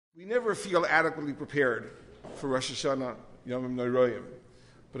We never feel adequately prepared for Rosh Hashanah, Yomim Noroyim.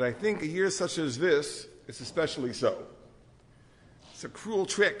 But I think a year such as this is especially so. It's a cruel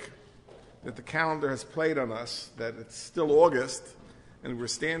trick that the calendar has played on us, that it's still August, and we're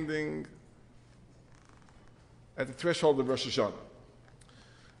standing at the threshold of Rosh Hashanah.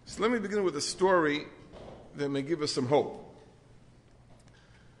 So let me begin with a story that may give us some hope.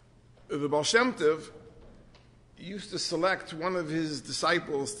 The Baal Shem Tov used to select one of his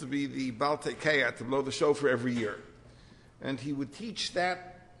disciples to be the Baal Tekeya, to blow the shofar every year. And he would teach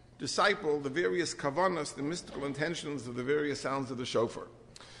that disciple the various kavanas, the mystical intentions of the various sounds of the shofar.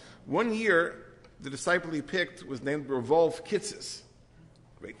 One year, the disciple he picked was named Revolve Kitzis,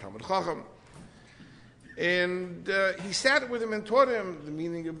 great Talmud Chacham. And he sat with him and taught him the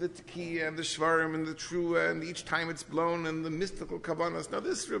meaning of the Tekiya and the Shvarim and the Trua, and each time it's blown, and the mystical kavanas. Now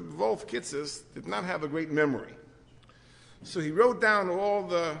this Revolve Kitzis did not have a great memory. So he wrote down all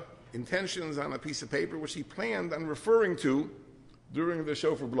the intentions on a piece of paper, which he planned on referring to during the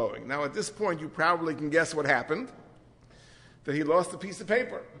shofar blowing. Now, at this point, you probably can guess what happened, that he lost a piece of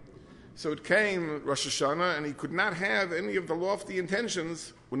paper. So it came Rosh Hashanah, and he could not have any of the lofty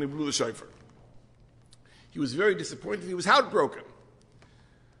intentions when he blew the shofar. He was very disappointed. He was heartbroken.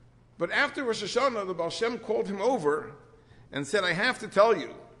 But after Rosh Hashanah, the Baal Shem called him over and said, I have to tell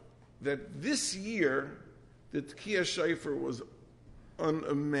you that this year, the Tekiya shofar was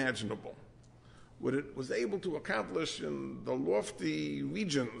unimaginable. What it was able to accomplish in the lofty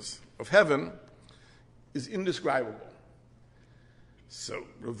regions of heaven is indescribable. So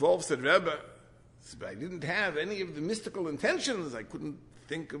Revolve said, Rebbe, I didn't have any of the mystical intentions. I couldn't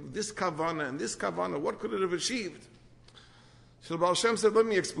think of this kavana and this kavana. What could it have achieved? So the Baal Shem said, let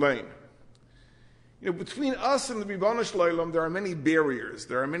me explain. Between us and the Ribono Shel Olam, there are many barriers.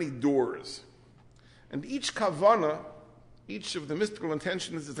 There are many doors. And each kavana, each of the mystical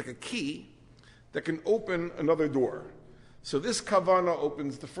intentions is like a key that can open another door. So this kavana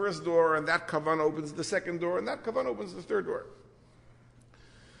opens the first door, and that kavana opens the second door, and that kavana opens the third door.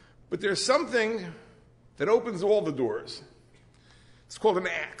 But there's something that opens all the doors. It's called an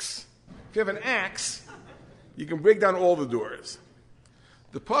axe. If you have an axe, you can break down all the doors.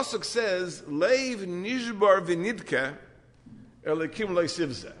 The pasuk says, Leiv nishbar v'nidke elikim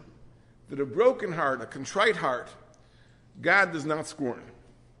le'sivzeh. That a broken heart, a contrite heart, God does not scorn.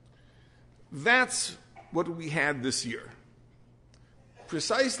 That's what we had this year.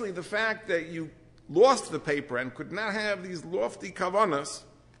 Precisely the fact that you lost the paper and could not have these lofty kavanas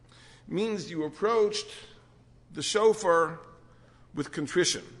means you approached the shofar with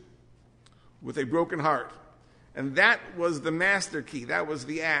contrition, with a broken heart. And that was the master key. That was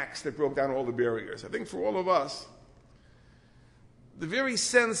the axe that broke down all the barriers. I think for all of us, the very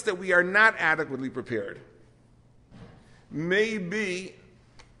sense that we are not adequately prepared may be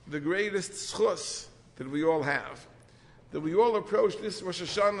the greatest schus that we all have. That we all approach this Rosh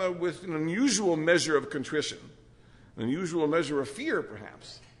Hashanah with an unusual measure of contrition, an unusual measure of fear,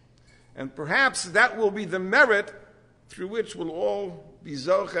 perhaps. And perhaps that will be the merit through which we'll all be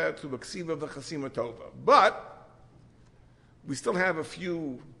zocheh to b'ksiva v'chasima tova. But we still have a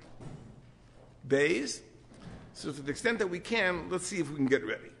few days. So to the extent that we can, let's see if we can get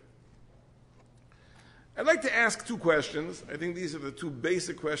ready. I'd like to ask two questions. I think these are the two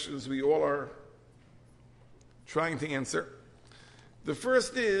basic questions we all are trying to answer. The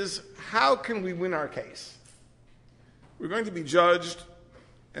first is, how can we win our case? We're going to be judged,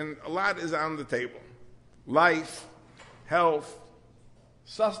 and a lot is on the table. Life, health,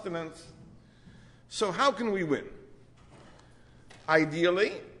 sustenance. So how can we win?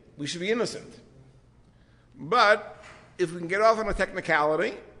 Ideally, we should be innocent. But if we can get off on a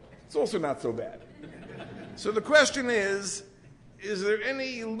technicality, it's also not so bad. So the question is there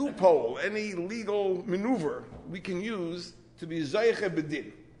any loophole, any legal maneuver we can use to be zayche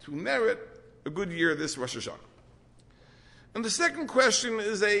bedin, to merit a good year this Rosh Hashanah? And the second question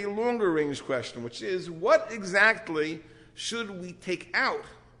is a longer range question, which is, what exactly should we take out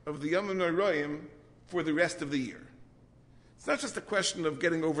of the Yomim Noroyim for the rest of the year? It's not just a question of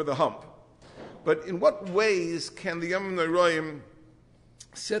getting over the hump. But in what ways can the Yomim Noroyim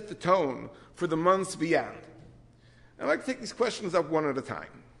set the tone for the months beyond? I'd like to take these questions up one at a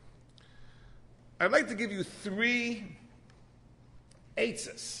time. I'd like to give you three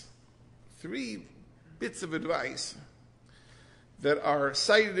eitzes, three bits of advice that are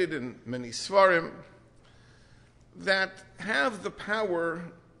cited in many svarim that have the power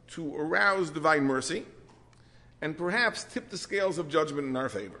to arouse divine mercy and perhaps tip the scales of judgment in our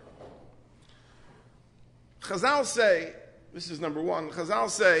favor. Chazal say, this is number one, Chazal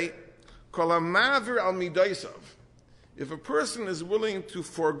say, Kol ha'mavir al midaisav, if a person is willing to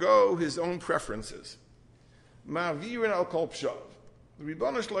forego his own preferences, ma'avirin al kol pshav, the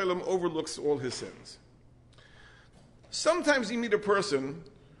Ribono Shel Olam overlooks all his sins. Sometimes you meet a person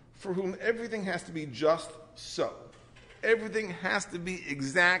for whom everything has to be just so. Everything has to be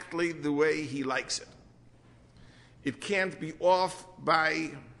exactly the way he likes it. It can't be off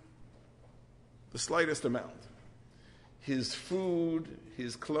by the slightest amount. His food,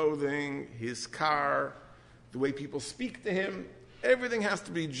 his clothing, his car, the way people speak to him, everything has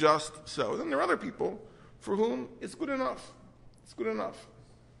to be just so. Then there are other people for whom it's good enough. It's good enough.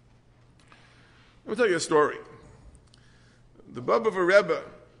 Let me tell you a story. The Bub of a Rebbe,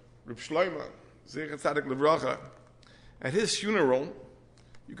 Reb Shlomo, Zecher Tzadik Livracha, at his funeral,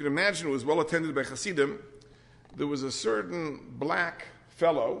 you can imagine it was well attended by Hasidim. There was a certain black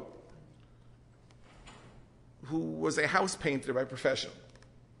fellow who was a house painter by profession,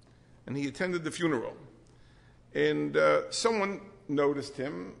 and he attended the funeral. And someone noticed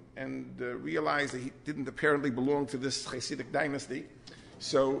him and realized that he didn't apparently belong to this Hasidic dynasty.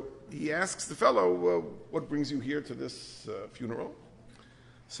 So he asks the fellow, what brings you here to this funeral?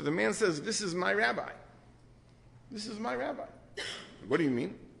 So the man says, this is my rabbi. This is my rabbi. What do you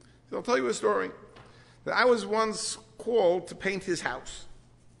mean? So I'll tell you a story. That I was once called to paint his house.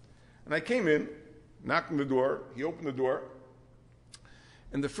 And I came in, knocked on the door, he opened the door,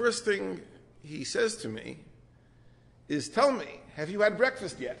 and the first thing he says to me is, tell me, have you had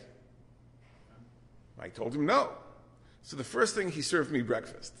breakfast yet? I told him no. So the first thing, he served me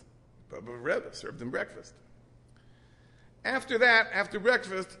breakfast. Baba Rebbe served him breakfast. After that, after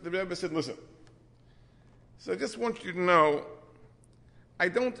breakfast, the Rebbe said, listen, so I just want you to know, I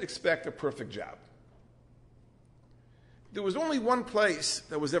don't expect a perfect job. There was only one place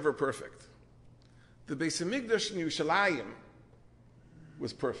that was ever perfect. The Beis Hamikdash in Yerushalayim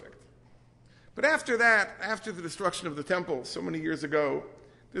was perfect. But after that, after the destruction of the temple so many years ago,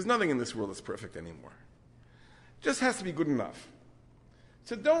 there's nothing in this world that's perfect anymore. It just has to be good enough.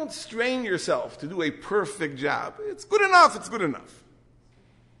 So don't strain yourself to do a perfect job. It's good enough, it's good enough.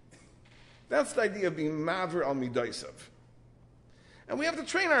 That's the idea of being maver al midaisav. And we have to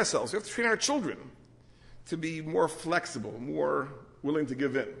train ourselves, we have to train our children to be more flexible, more willing to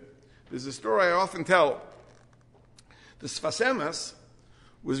give in. There's a story I often tell. The Sfas Emes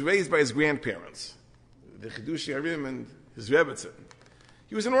was raised by his grandparents, the Chidushei Harim and his Rebbetzin.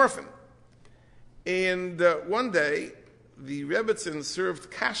 He was an orphan. And one day, the Rebbetzin served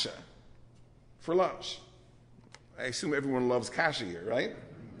kasha for lunch. I assume everyone loves kasha here, right?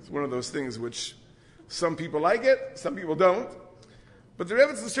 It's one of those things which some people like it, some people don't. But the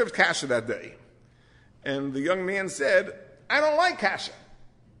Rebbetzin served kasha that day. And the young man said, I don't like kasha.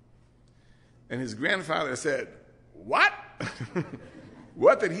 And his grandfather said, what?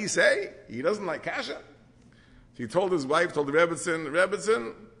 What did he say? He doesn't like kasha. He told his wife, told the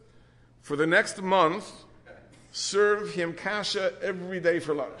Rebbetzin, for the next month, serve him kasha every day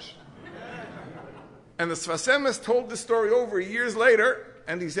for lunch. And the Sfas Emes told the story over years later,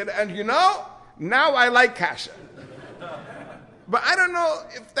 and he said, and you know, now I like kasha. But I don't know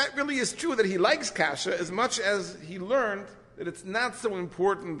if that really is true, that he likes kasha, as much as he learned that it's not so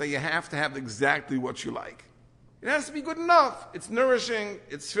important that you have to have exactly what you like. It has to be good enough. It's nourishing,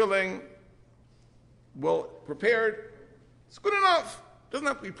 it's filling, well prepared. It's good enough. It doesn't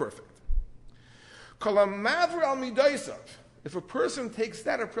have to be perfect. If a person takes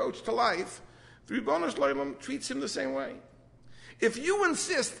that approach to life, the Ribono Shel Olam treats him the same way. If you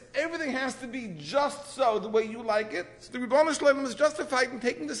insist everything has to be just so, the way you like it, so the Ribono Shel Olam is justified in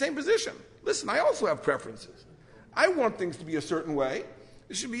taking the same position. Listen, I also have preferences. I want things to be a certain way.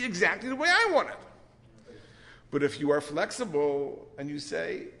 It should be exactly the way I want it. But if you are flexible and you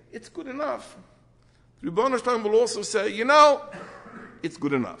say, it's good enough, the Ribono Shel Olam will also say, you know, it's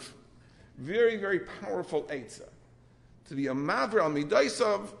good enough. Very, very powerful eitzah. To be a maver al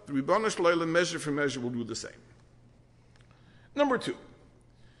midaisav, the Ribono Shel Olam measure for measure will do the same. Number 2,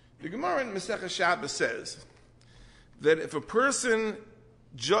 the Gemara in Masechah Shabbos says that if a person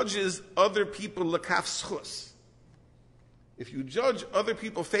judges other people lekaf schus, if you judge other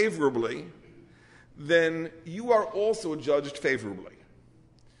people favorably, then you are also judged favorably.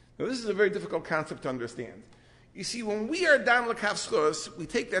 Now this is a very difficult concept to understand. You see, when we are down lekaf schus, we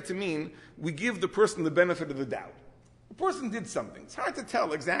take that to mean we give the person the benefit of the doubt. The person did something. It's hard to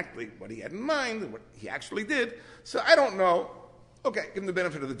tell exactly what he had in mind and what he actually did, so I don't know. Okay, give him the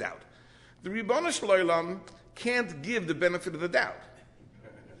benefit of the doubt. The Ribono Shel Olam can't give the benefit of the doubt.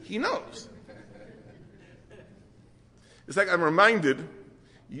 He knows. It's like I'm reminded,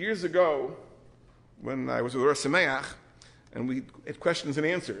 years ago, when I was with Rosh and we had questions and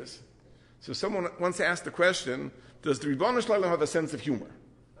answers. So someone once asked the question, does the Ribono Shel Olam have a sense of humor?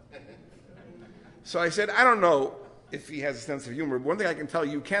 So I said, I don't know if he has a sense of humor, but one thing I can tell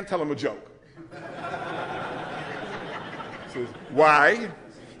you can't tell him a joke. Says, why?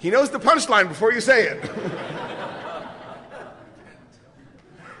 He knows the punchline before you say it.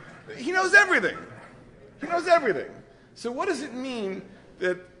 He knows everything. He knows everything. So what does it mean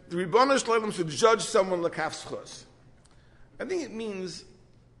that the Ribono Shel Olam should judge someone l'kaf zchus? I think it means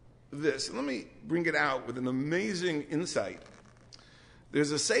this. And let me bring it out with an amazing insight.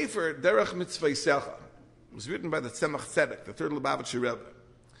 There's a sefer, Derech Mitzvah Secha. It was written by the Tzemach Tzedek, the third Lubavitcher Rebbe.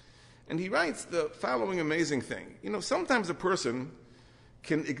 And he writes the following amazing thing. Sometimes a person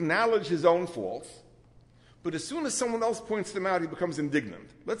can acknowledge his own faults, but as soon as someone else points them out, he becomes indignant.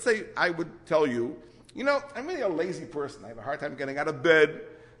 Let's say I would tell you, I'm really a lazy person. I have a hard time getting out of bed,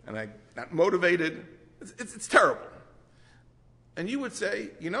 and I'm not motivated. It's terrible. And you would say,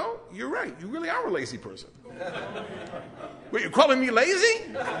 you're right. You really are a lazy person. Wait, you're calling me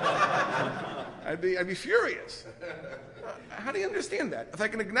lazy? I'd be furious. How do you understand that? If I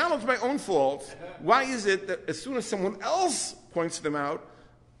can acknowledge my own faults, why is it that as soon as someone else points them out,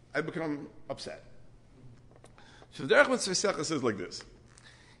 I become upset? So the Derech Mitzvah Secha says like this.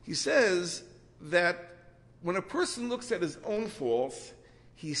 He says that when a person looks at his own faults,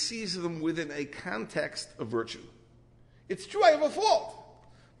 he sees them within a context of virtue. It's true, I have a fault,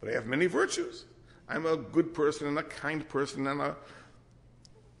 but I have many virtues. I'm a good person and a kind person and a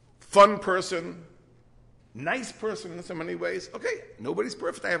fun person, nice person in so many ways. Okay, nobody's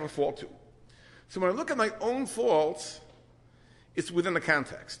perfect, I have a fault too. So when I look at my own faults, it's within a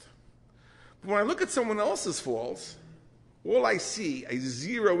context. But when I look at someone else's faults, all I see, I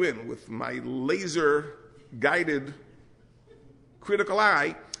zero in with my laser-guided critical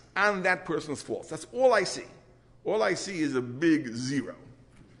eye on that person's faults. That's all I see. All I see is a big zero.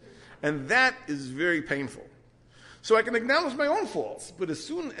 And that is very painful. So I can acknowledge my own faults, but as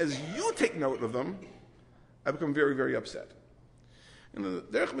soon as you take note of them, I become very, very upset. And the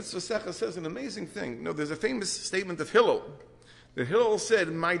Derech Mitzvah Secha says an amazing thing. There's a famous statement of Hillel. That Hillel said,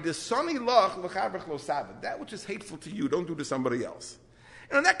 "My desoni lach l'chavrach lo saved." That which is hateful to you, don't do to somebody else.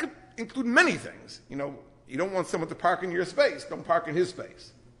 And that could include many things. You don't want someone to park in your space, don't park in his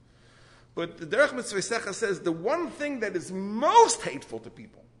space. But the Derech Mitzvah Secha says the one thing that is most hateful to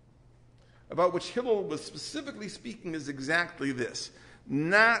people, about which Hillel was specifically speaking, is exactly this: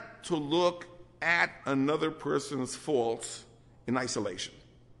 not to look at another person's faults in isolation,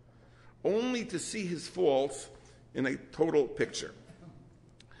 only to see his faults in a total picture.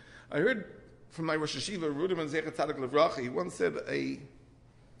 I heard from my Rosh Yeshiva, Rudiman Zecher Tzadik Levracha, he once said a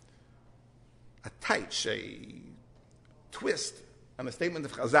twist on a statement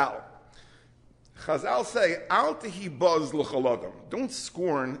of Chazal. Chazal say, Al tehi baz l'chol adam. Don't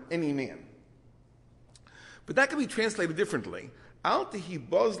scorn any man. But that can be translated differently. Al tehi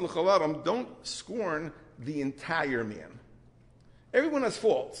baz l'chol adam. Don't scorn the entire man. Everyone has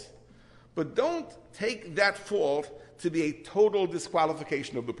faults. But don't take that fault to be a total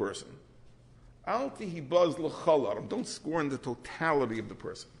disqualification of the person. Al tehi baz l'chol adam. Don't scorn the totality of the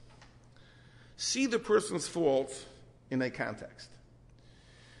person. See the person's fault in a context.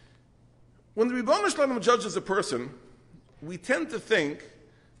 When the Ribono Shel Olam judges a person, we tend to think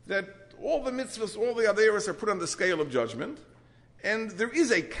that all the mitzvahs, all the averos are put on the scale of judgment, and there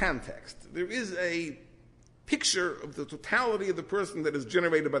is a context. There is a picture of the totality of the person that is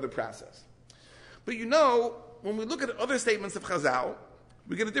generated by the process. But when we look at other statements of Chazal,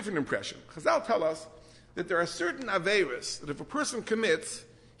 we get a different impression. Chazal tell us that there are certain averos that if a person commits,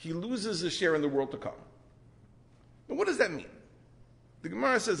 he loses his share in the world to come. Now, what does that mean? The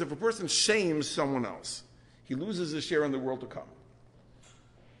Gemara says if a person shames someone else, he loses his share in the world to come.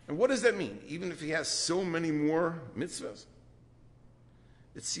 And what does that mean? Even if he has so many more mitzvahs?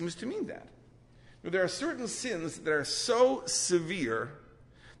 It seems to mean that. Now, there are certain sins that are so severe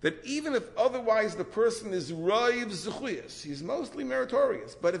that even if otherwise the person is roiv zechuyos, he's mostly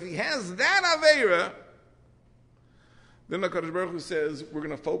meritorious, but if he has that aveira, then the HaKadosh Baruch Hu says we're going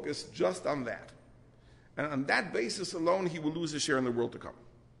to focus just on that. And on that basis alone, he will lose his share in the world to come.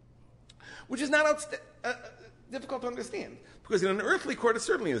 Which is not difficult to understand. Because in an earthly court, it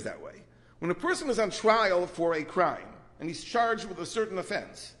certainly is that way. When a person is on trial for a crime, and he's charged with a certain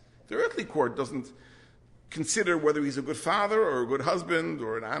offense, the earthly court doesn't consider whether he's a good father or a good husband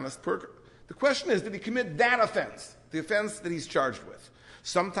or an honest person. The question is, did he commit that offense, the offense that he's charged with?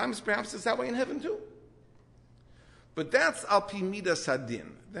 Sometimes, perhaps, it's that way in heaven too. But that's al pi midas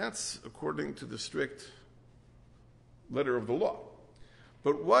hadin. That's according to the strict letter of the law.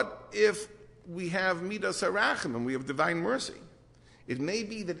 But what if we have midas harachim and we have divine mercy? It may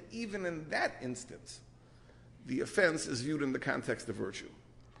be that even in that instance, the offense is viewed in the context of virtue.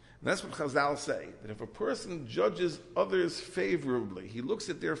 And that's what Chazal say, that if a person judges others favorably, he looks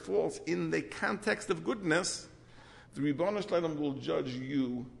at their faults in the context of goodness, the Ribono Shel Olam will judge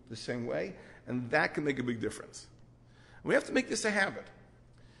you the same way, and that can make a big difference. And we have to make this a habit.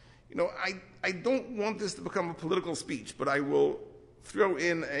 You know, I don't want this to become a political speech, but I will throw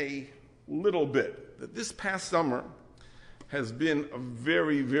in a little bit that this past summer has been a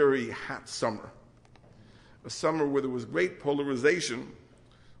very, very hot summer. A summer where there was great polarization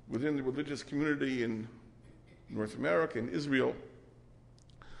within the religious community in North America and Israel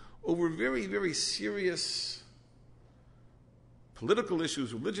over very, very serious political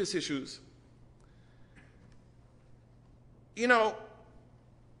issues, religious issues. You know,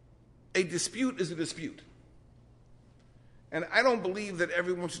 a dispute is a dispute. And I don't believe that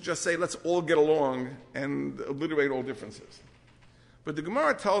everyone should just say, let's all get along and obliterate all differences. But the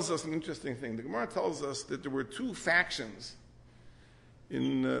Gemara tells us an interesting thing. The Gemara tells us that there were two factions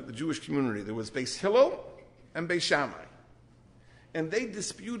in the Jewish community. There was Beis Hillel and Beis Shammai. And they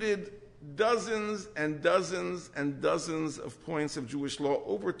disputed dozens and dozens and dozens of points of Jewish law.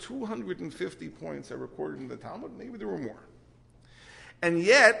 Over 250 points are recorded in the Talmud. Maybe there were more. And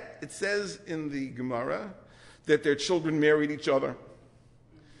yet, it says in the Gemara that their children married each other.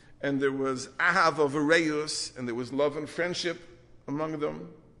 And there was ahava v'reus, and there was love and friendship among them.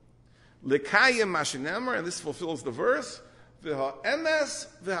 Lekayim mashinemar, and this fulfills the verse, v'ha'emes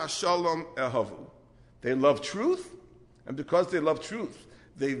v'ha'shalom ehavu. They love truth, and because they love truth,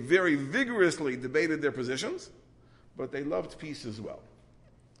 they very vigorously debated their positions, but they loved peace as well.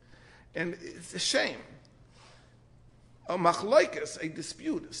 And it's a shame. A machlokas, a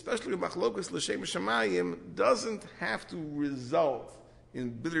dispute, especially a machlokas l'shem shamayim, doesn't have to result in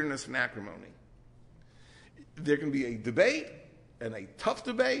bitterness and acrimony. There can be a debate, and a tough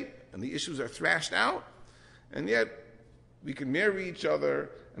debate, and the issues are thrashed out, and yet we can marry each other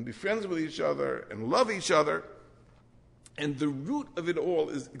and be friends with each other and love each other. And the root of it all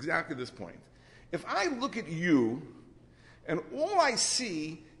is exactly this point. If I look at you and all I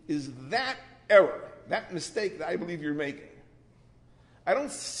see is that error, that mistake that I believe you're making, I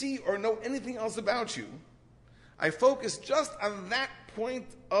don't see or know anything else about you, I focus just on that point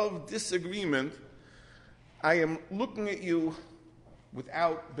of disagreement, I am looking at you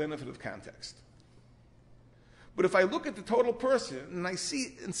without benefit of context. But if I look at the total person and I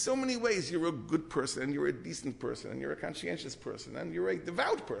see in so many ways you're a good person and you're a decent person and you're a conscientious person and you're a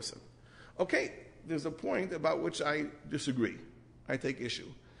devout person, okay, there's a point about which I disagree. I take issue.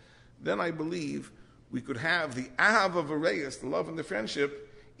 Then I believe we could have the ahava v'reus, the love and the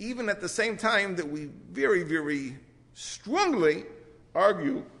friendship, even at the same time that we very, very strongly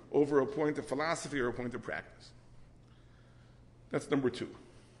argue over a point of philosophy or a point of practice. That's number two.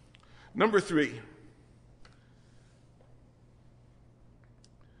 Number three.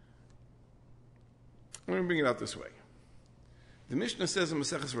 Let me bring it out this way. The Mishnah says in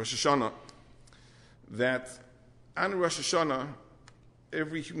Maseches Rosh Hashanah that on Rosh Hashanah,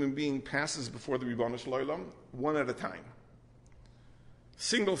 every human being passes before the Ribono Shel Olam one at a time.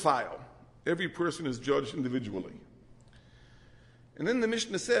 Single file. Every person is judged individually. And then the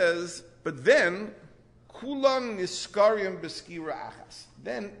Mishnah says, but then, kulan niskariam beskira achas.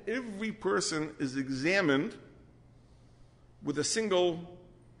 Then every person is examined with a single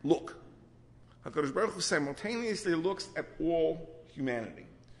look. HaKadosh Baruch Hu simultaneously looks at all humanity.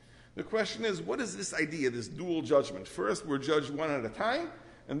 The question is, what is this idea, this dual judgment? First, we're judged one at a time,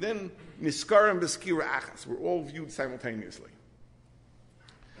 and then niskarim beskira achas. We're all viewed simultaneously.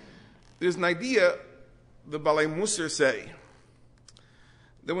 There's an idea, the Balei Musar say,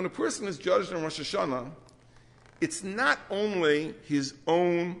 that when a person is judged on Rosh Hashanah, it's not only his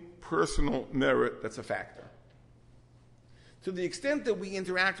own personal merit that's a factor. To the extent that we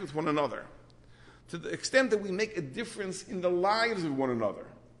interact with one another, to the extent that we make a difference in the lives of one another,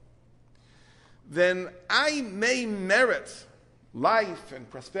 then I may merit life and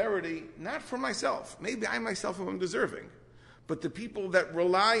prosperity not for myself. Maybe I myself am undeserving. But the people that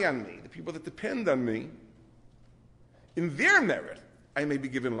rely on me, the people that depend on me, in their merit, I may be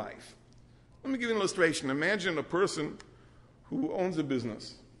given life. Let me give you an illustration. Imagine a person who owns a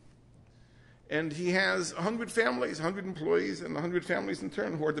business. And he has 100 families, 100 employees, and 100 families in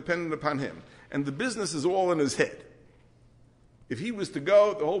turn who are dependent upon him. And the business is all in his head. If he was to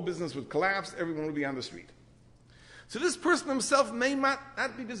go, the whole business would collapse, everyone would be on the street. So this person himself may not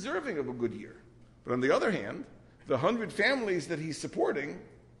be deserving of a good year. But on the other hand, the 100 families that he's supporting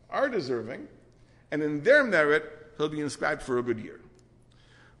are deserving, and in their merit, he'll be inscribed for a good year.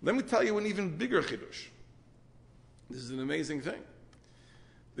 Let me tell you an even bigger chiddush. This is an amazing thing.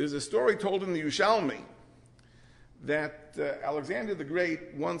 There's a story told in the Yerushalmi that Alexander the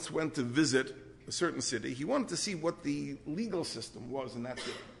Great once went to visit a certain city. He wanted to see what the legal system was in that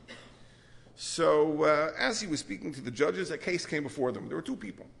city. So as he was speaking to the judges, a case came before them. There were two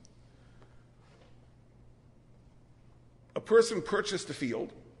people. A person purchased a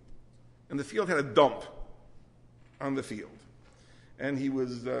field, and the field had a dump on the field. And he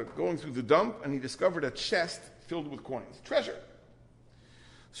was going through the dump, and he discovered a chest filled with coins, treasure.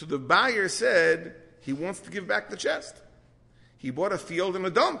 So the buyer said he wants to give back the chest. He bought a field and a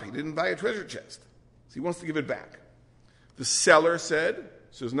dump. He didn't buy a treasure chest. So he wants to give it back. The seller says,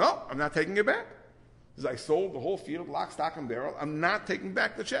 no, I'm not taking it back. He says, I sold the whole field, lock, stock, and barrel. I'm not taking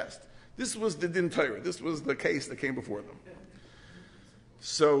back the chest. This was the din Torah. This was the case that came before them.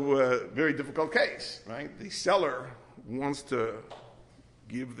 So, very difficult case, right? The seller wants to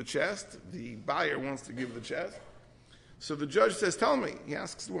give the chest. The buyer wants to give the chest. So the judge says, tell me. He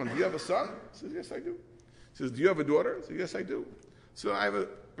asks the one, do you have a son? He says, yes, I do. He says, do you have a daughter? He says, yes, I do. So I have a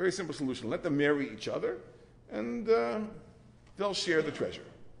very simple solution. Let them marry each other, and they'll share the treasure.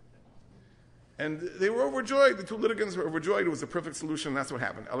 And they were overjoyed. The two litigants were overjoyed. It was a perfect solution, and that's what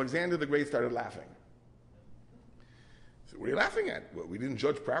happened. Alexander the Great started laughing. So what are you laughing at? Well, we didn't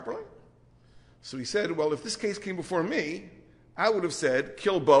judge properly? So he said, well, if this case came before me, I would have said,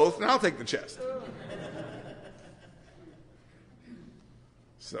 kill both, and I'll take the chest.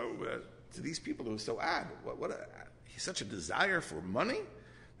 So to these people, it was so odd. He's such a desire for money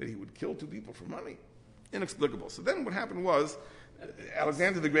that he would kill two people for money. Inexplicable. So then what happened was,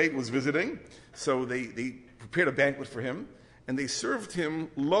 Alexander the Great was visiting, so they prepared a banquet for him, and they served him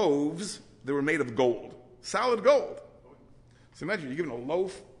loaves that were made of gold, solid gold. So imagine you're given a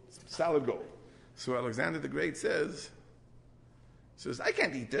loaf, solid gold. So Alexander the Great says, I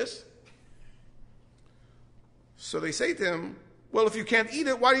can't eat this. So they say to him, well, if you can't eat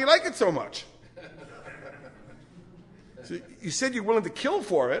it, why do you like it so much? So you said you're willing to kill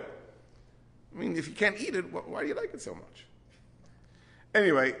for it. I mean, if you can't eat it, why do you like it so much?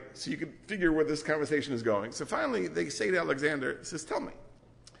 Anyway, so you can figure where this conversation is going. So finally, they say to Alexander, says, tell me,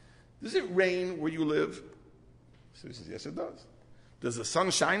 does it rain where you live? So he says, yes, it does. Does the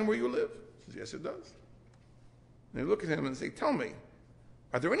sun shine where you live? He says, yes, it does. And they look at him and say, tell me,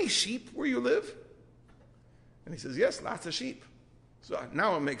 are there any sheep where you live? And he says, yes, lots of sheep. So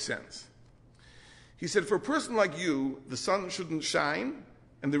now it makes sense. He said, for a person like you, the sun shouldn't shine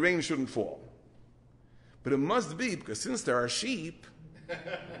and the rain shouldn't fall. But it must be, because since there are sheep,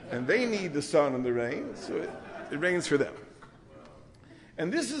 and they need the sun and the rain, so it rains for them.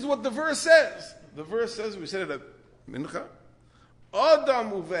 And this is what the verse says. The verse says, we said it at Mincha,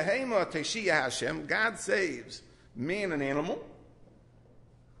 Adam uvehema teshiya Hashem, God saves man and animal.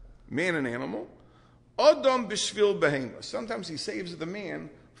 Man and animal. Adam b'shvil behema. Sometimes he saves the man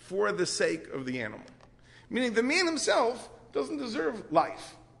for the sake of the animal. Meaning the man himself doesn't deserve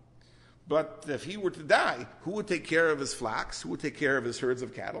life. But if he were to die, who would take care of his flocks? Who would take care of his herds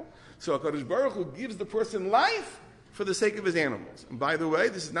of cattle? So HaKadosh Baruch Hu gives the person life for the sake of his animals. And by the way,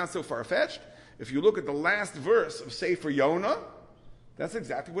 this is not so far-fetched. If you look at the last verse of Sefer Yonah, that's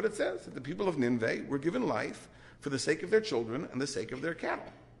exactly what it says. That the people of Nineveh were given life for the sake of their children and the sake of their cattle,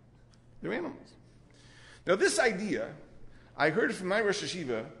 their animals. Now this idea, I heard from my Rosh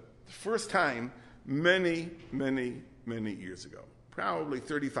Yeshiva the first time many, many, many years ago. Probably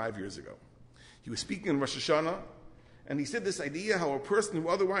 35 years ago. He was speaking in Rosh Hashanah, and he said this idea how a person who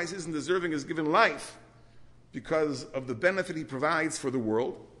otherwise isn't deserving is given life because of the benefit he provides for the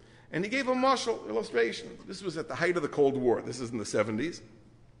world. And he gave a mashal illustration. This was at the height of the Cold War. This is in the 70s.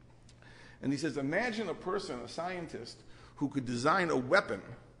 And he says, imagine a person, a scientist, who could design a weapon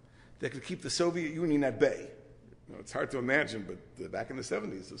that could keep the Soviet Union at bay. You know, it's hard to imagine, but back in the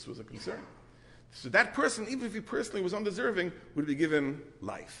 70s, this was a concern. So that person, even if he personally was undeserving, would be given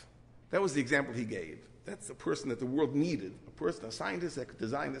life. That was the example he gave. That's a person that the world needed, a scientist that could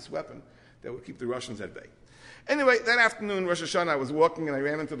design this weapon that would keep the Russians at bay. Anyway, that afternoon, Rosh Hashanah, I was walking and I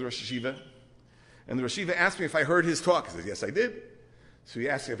ran into the Rosh Yeshiva. And the Rosh Yeshiva asked me if I heard his talk. I said, yes, I did. So he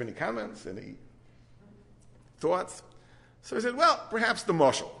asked me if I have any comments, any thoughts. So I said, well, perhaps the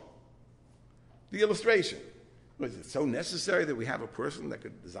mashal, the illustration. Was it so necessary that we have a person that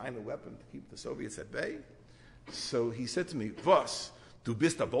could design a weapon to keep the Soviets at bay? So he said to me, "Was, du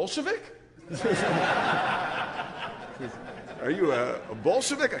bist a Bolshevik? Are you a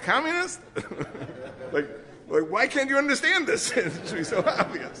Bolshevik, a communist? like, why can't you understand this? It should be so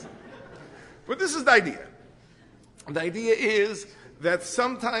obvious." But this is the idea. The idea is that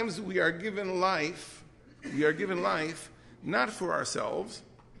sometimes we are given life not for ourselves,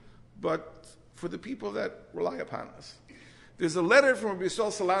 but for the people that rely upon us. There's a letter from Rabbi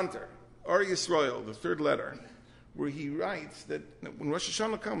Yisrael Salanter, Ar Yisrael, the third letter, where he writes that when Rosh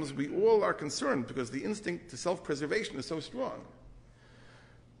Hashanah comes, we all are concerned because the instinct to self-preservation is so strong.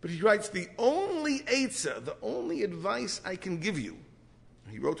 But he writes, the only eitzah, the only advice I can give you,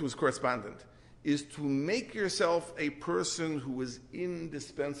 he wrote to his correspondent, is to make yourself a person who is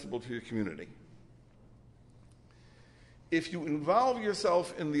indispensable to your community. If you involve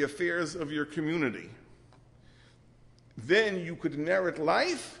yourself in the affairs of your community, then you could merit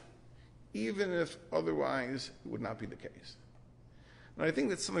life, even if otherwise it would not be the case. And I think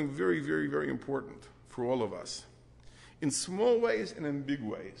that's something very, very, very important for all of us. In small ways and in big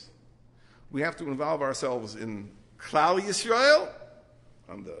ways, we have to involve ourselves in Klal Yisrael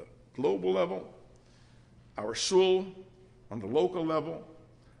on the global level, our shul on the local level,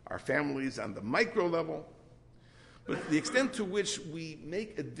 our families on the micro level. But the extent to which we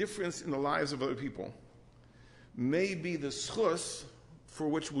make a difference in the lives of other people may be the schus for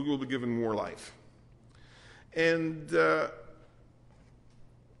which we will be given more life. And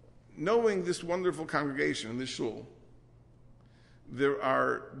knowing this wonderful congregation, this shul, there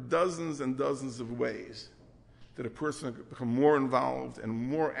are dozens and dozens of ways that a person can become more involved and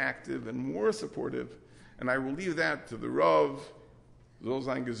more active and more supportive. And I will leave that to the Rav, Zol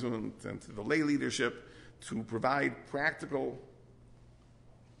Sein Gesund, and to the lay leadership to provide practical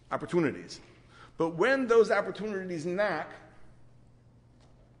opportunities. But when those opportunities knock,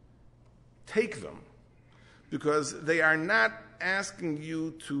 take them, because they are not asking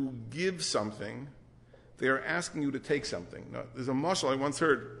you to give something, they are asking you to take something. Now, there's a mashal I once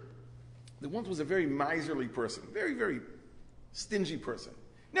heard. There once was a very miserly person, very, very stingy person.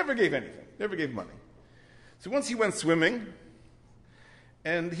 Never gave anything, never gave money. So once he went swimming,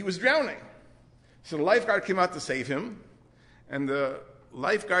 and he was drowning. So the lifeguard came out to save him, and the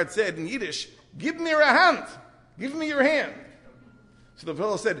lifeguard said in Yiddish, "Give me your hand, give me your hand." So the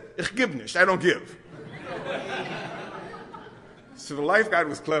fellow said, "Ich gib nicht, I don't give." So the lifeguard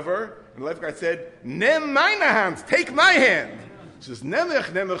was clever, and the lifeguard said, "Nem meine Hand, take my hand." He says,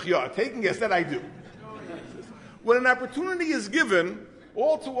 "Nemich ja, taking, yes, that I do." When an opportunity is given,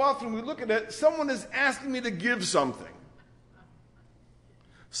 all too often we look at it, someone is asking me to give something.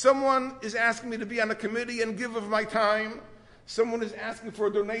 Someone is asking me to be on a committee and give of my time. Someone is asking for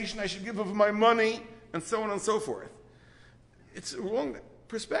a donation, I should give of my money, and so on and so forth. It's a wrong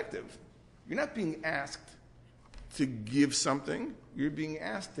perspective. You're not being asked to give something, you're being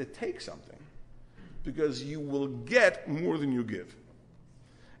asked to take something, because you will get more than you give.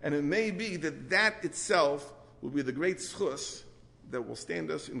 And it may be that that itself will be the great schus that will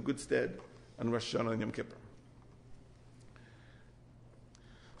stand us in good stead on Rosh Hashanah and Yom Kippur.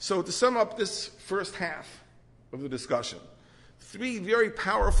 So to sum up this first half of the discussion, 3 very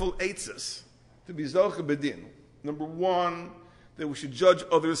powerful eitzes to be zoche bedin. Number 1, that we should judge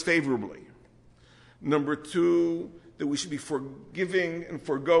others favorably. Number 2, that we should be forgiving and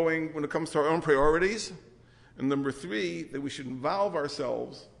foregoing when it comes to our own priorities. And number 3, that we should involve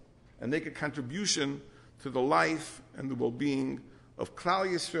ourselves and make a contribution to the life and the well-being of Klal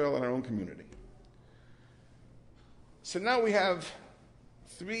Yisrael and our own community. So now we have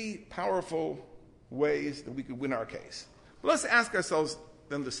 3 powerful ways that we could win our case. But let's ask ourselves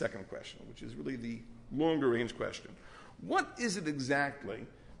then the second question, which is really the longer range question. What is it exactly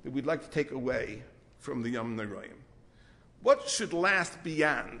that we'd like to take away from the Yom Noraim? What should last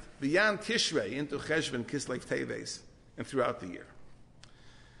beyond Tishrei into Cheshvan, Kislev, Teves, and throughout the year?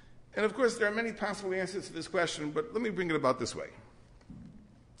 And of course, there are many possible answers to this question, but let me bring it about this way.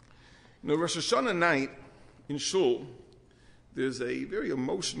 Rosh Hashanah night in Shul, there's a very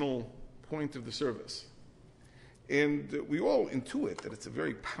emotional point of the service. And we all intuit that it's a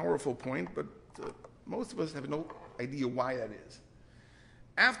very powerful point, but most of us have no idea why that is.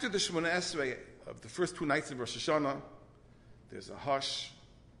 After the Shemona Esrei of the first 2 nights of Rosh Hashanah, there's a hush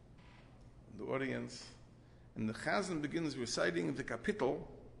in the audience, and the Chazan begins reciting the kapitel,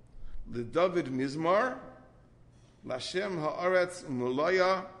 the David Mizmar, Lashem Haaretz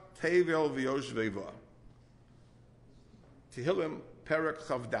Mulaya Tevel V'Yoshveva. Tehillim Perek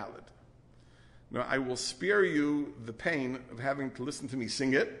Chav Daled. Now, I will spare you the pain of having to listen to me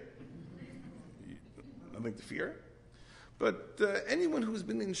sing it. Nothing to fear. But anyone who's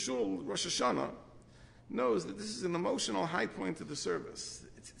been in Shul, Rosh Hashanah, knows that this is an emotional high point of the service.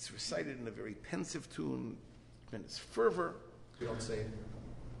 It's recited in a very pensive tune, and it's fervor. We don't say it.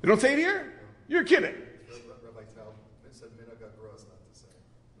 You don't say it here? You're kidding. Rabbi Tal said Minhag HaGros not to say it.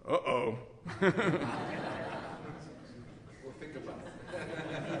 Uh-oh. We'll think about it.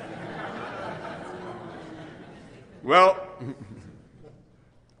 Well,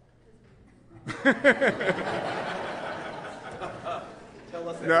 Tell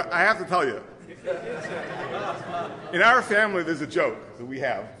us now, I have to tell you, In our family, there's a joke that we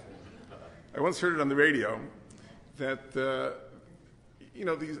have. I once heard it on the radio that,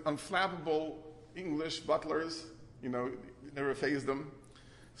 these unflappable English butlers, never fazed them.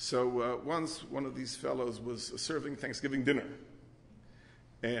 So once one of these fellows was serving Thanksgiving dinner,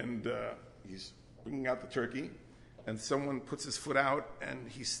 and he's bringing out the turkey, and someone puts his foot out, and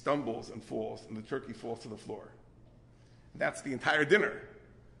he stumbles and falls, and the turkey falls to the floor. That's the entire dinner.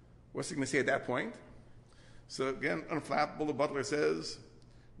 What's he going to say at that point? So again, unflappable, the butler says,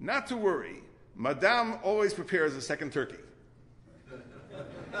 "Not to worry, Madame always prepares a second turkey."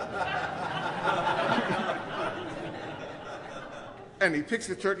 And he picks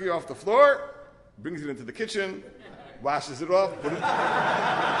the turkey off the floor, brings it into the kitchen, washes it off,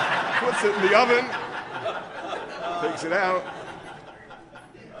 puts it in the oven, takes it out.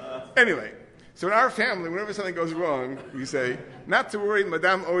 Anyway, so in our family, whenever something goes wrong, we say, "Not to worry,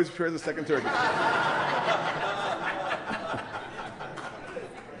 Madame always prepares a second turkey."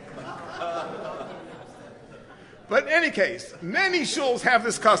 But in any case, many shuls have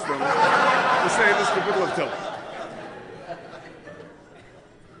this custom to say this capital of Tehillim.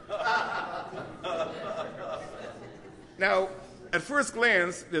 Now, at first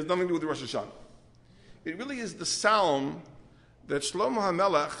glance, there's nothing to do with the Rosh Hashanah. It really is the psalm that Shlomo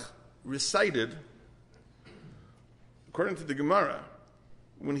HaMelech recited, according to the Gemara,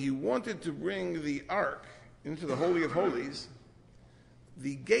 when he wanted to bring the ark into the Holy of Holies.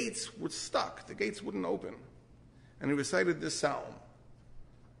 The gates were stuck. The gates wouldn't open. And he recited this psalm.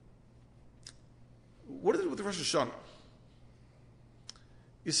 What is it with the Rosh Hashanah?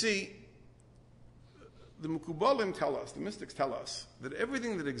 You see, the Mukubalim tell us, the mystics tell us, that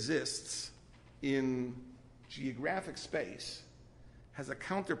everything that exists in geographic space has a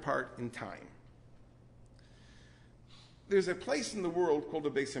counterpart in time. There's a place in the world called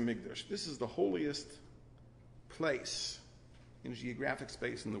the Beis HaMikdash. This is the holiest place in geographic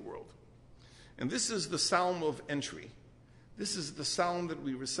space in the world. And this is the psalm of entry. This is the psalm that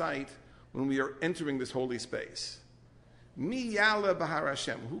we recite when we are entering this holy space. Mi yala b'har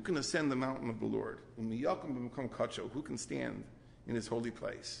Hashem, who can ascend the mountain of the Lord? Umi yakum b'makom kacho, who can stand in his holy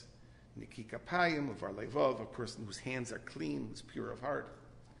place? Niki kapayim of our levav, a person whose hands are clean, who's pure of heart.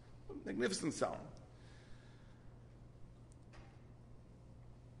 Magnificent psalm.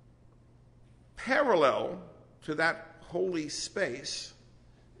 Parallel to that holy space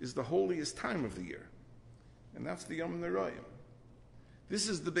is the holiest time of the year, and that's the Yom Noraim. This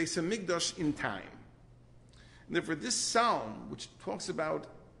is the Beis HaMikdash in time. And therefore, this psalm, which talks about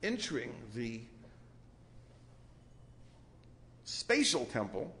entering the spatial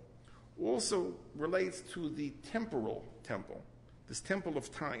temple, also relates to the temporal temple, this temple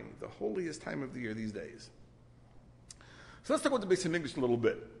of time, the holiest time of the year these days. So let's talk about the Beis HaMikdash a little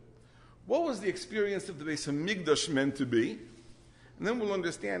bit. What was the experience of the Beis HaMikdash meant to be? And then we'll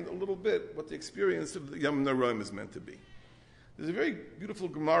understand a little bit what the experience of the Yom Noraim is meant to be. There's a very beautiful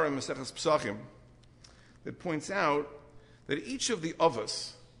Gemara in Maseches Pesachim that points out that each of the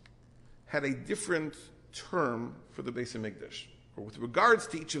Avos had a different term for the Beis HaMikdash, or with regards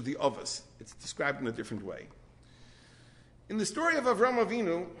to each of the Avos, it's described in a different way. In the story of Avraham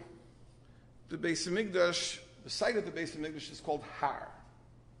Avinu, the Beis HaMikdash, the site of the Beis HaMikdash is called Har,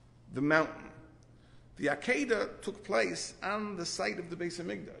 the mountain. The Akedah took place on the site of the Beis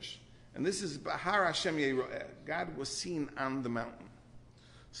HaMikdash. And this is Bahar Hashem Yeroeh. God was seen on the mountain.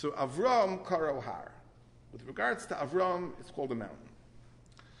 So Avraham Karo Har. With regards to Avraham, it's called a mountain.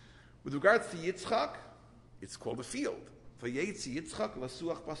 With regards to Yitzchak, it's called a field. Vayetzi Yitzchak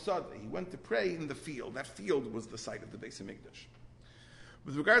lasuach basada. He went to pray in the field. That field was the site of the Beis HaMikdash.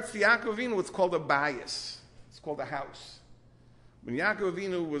 With regards to Yaakov Avinu, it's called a bayis. It's called a house. When Yaakov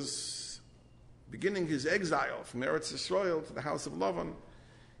Avinu was beginning his exile from Eretz Yisrael to the house of Lavan,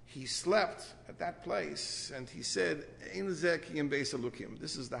 he slept at that place, and he said, Ein zeh ki im beis Elokim.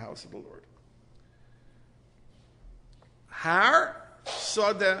 This is the house of the Lord. Har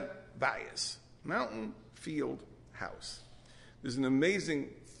Soda Bayis. Mountain, field, house. There's an amazing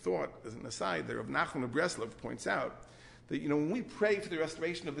thought, as an aside there, of Nachman of Breslov points out that, when we pray for the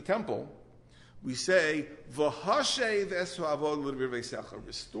restoration of the temple, we say, V'hashev esu avod l'dvar veisecha.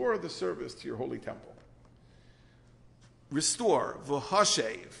 Restore the service to your holy temple. Restore,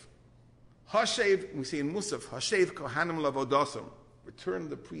 v'hashev. Hashev, we say in Musaf, Hashev kohanim lavodosam. Return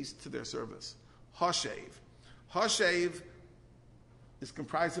the priests to their service. Hashev. Hashev is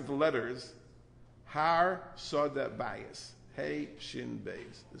comprised of the letters Har, Soda, Bayis. Hey, Shin,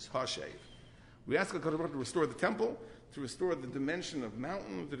 Beis. This is Hashev. We ask HaKadosh Baruch Hu to restore the temple, to restore the dimension of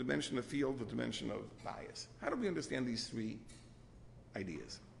mountain, the dimension of field, the dimension of Bayis. How do we understand these three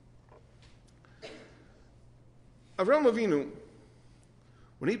ideas? Avraham Avinu,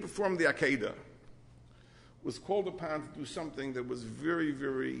 when he performed the Akedah, was called upon to do something that was very,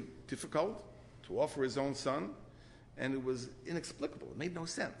 very difficult, to offer his own son, and it was inexplicable. It made no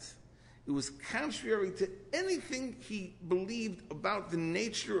sense. It was contrary to anything he believed about the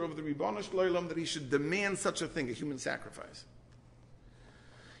nature of the Ribono Shel Olam that he should demand such a thing, a human sacrifice.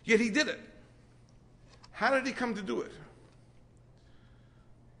 Yet he did it. How did he come to do it?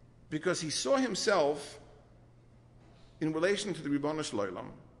 Because he saw himself in relation to the Ribono Shel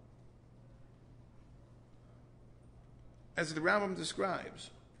Olam as the Rambam describes,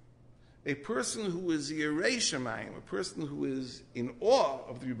 a person who is Yirei Shamayim, a person who is in awe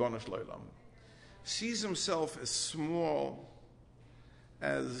of the Ribono Shel Olam, sees himself as small,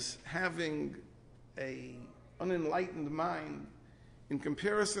 as having an unenlightened mind, in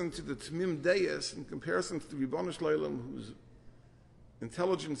comparison to the Tmim Deis, in comparison to the Ribono Shel Olam, whose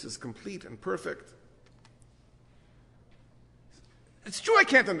intelligence is complete and perfect. It's true I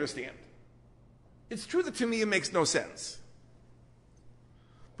can't understand. It's true that to me it makes no sense.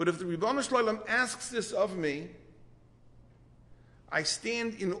 But if the Ribono Shel Olam asks this of me, I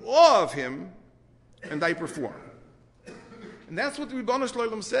stand in awe of him and I perform. And that's what the Ribono Shel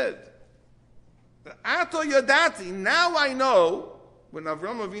Olam said. Ato yadati, now I know, when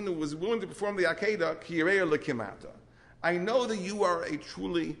Avraham Avinu was willing to perform the Akedah, ki yirei lekimata. I know that you are a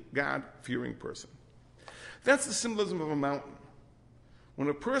truly God-fearing person. That's the symbolism of a mountain. When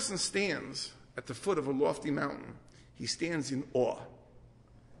a person stands at the foot of a lofty mountain, he stands in awe.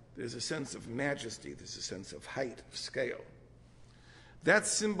 There's a sense of majesty, there's a sense of height, of scale. That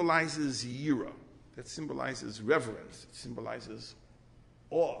symbolizes yira. That symbolizes reverence. It symbolizes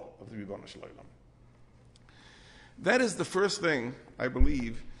awe of the Ribono Shel Olam. That is the first thing, I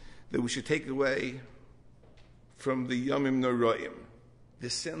believe, that we should take away from the Yomim Noraim,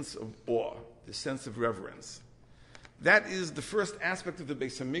 this sense of awe, this sense of reverence. That is the first aspect of the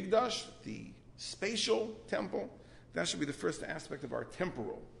Beis HaMikdash, the spatial temple. That should be the first aspect of our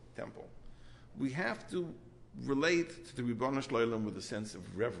temporal temple. We have to relate to the Ribono Shel Olam with a sense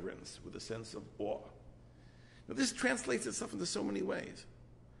of reverence, with a sense of awe. Now, this translates itself into so many ways.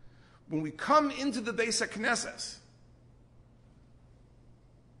 When we come into the Beis HaKnesses,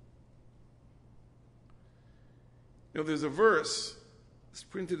 there's a verse, it's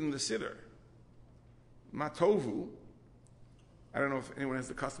printed in the Siddur, Matovu. I don't know if anyone has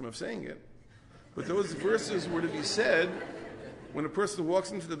the custom of saying it, but those verses were to be said when a person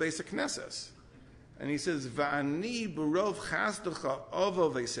walks into the Beis HaKnesses. And he says, Va'ani b'rov chasdecha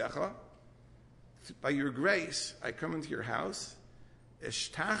ovo veisecha, by your grace, I come into your house,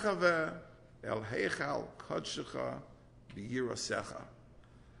 eshtachave el heichal kodshecha b'yirasecha.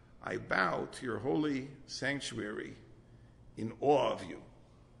 I bow to your holy sanctuary in awe of you.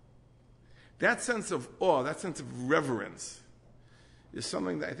 That sense of awe, that sense of reverence, is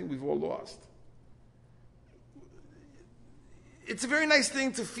something that I think we've all lost. It's a very nice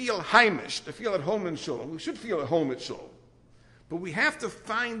thing to feel heimish, to feel at home in shul. We should feel at home at shul. But we have to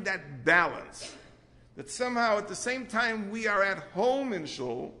find that balance, that somehow at the same time we are at home in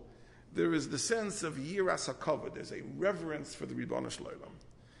shul, there is the sense of yiras hakavod. There's a reverence for the Ribono Shel Olam.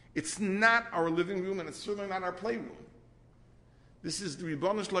 It's not our living room, and it's certainly not our playroom. This is the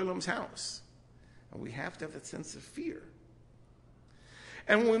Ribono Shel Olam's house. And we have to have that sense of fear.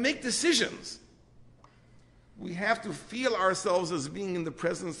 And when we make decisions, we have to feel ourselves as being in the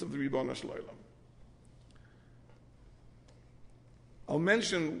presence of the Ribono Shel Olam. I'll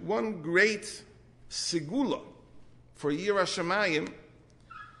mention one great segula for Yira Shamayim.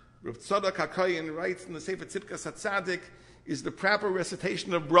 Rav Tzadok HaKohen writes in the Sefer Tzidkas HaTzadik, is the proper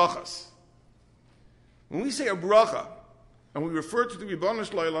recitation of brachas. When we say a bracha, and we refer to the Ribono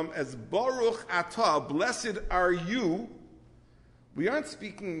Shel Olam as Baruch Atah, blessed are you, we aren't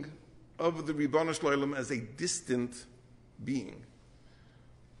speaking of the Ribono Shel Olam as a distant being.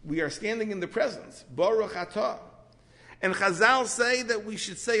 We are standing in the presence, Baruch Atah. And Chazal say that we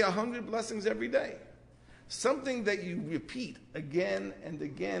should say 100 blessings every day. Something that you repeat again and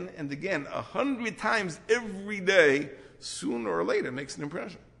again and again, 100 times every day, sooner or later makes an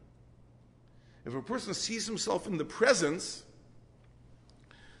impression. If a person sees himself in the presence,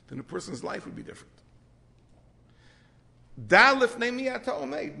 then a person's life would be different. Da lifnei mi ata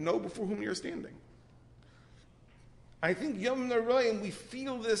omed, know before whom you're standing. I think Yom Noraim, we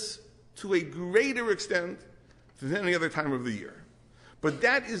feel this to a greater extent than any other time of the year. But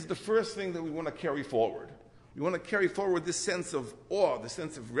that is the first thing that we want to carry forward. We want to carry forward this sense of awe, the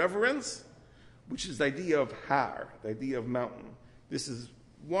sense of reverence, which is the idea of har, the idea of mountain. This is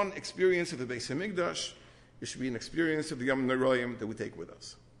one experience of the Beis HaMikdash. It should be an experience of the Yom Noraim that we take with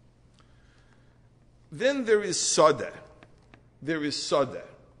us. Then there is Sadeh. There is Sadeh.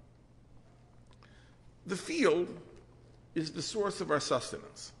 The field is the source of our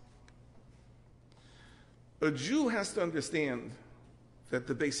sustenance. A Jew has to understand that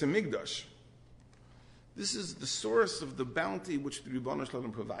the Beis Hamikdash, this is the source of the bounty which the Ribono Shel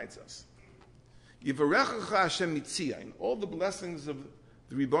Olam provides us. Yivarechecha Hashem mitzion. All the blessings of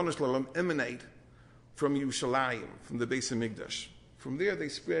the Ribono Shel Olam emanate from Yerushalayim, from the Beis Hamikdash. From there they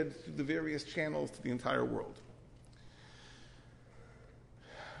spread through the various channels to the entire world.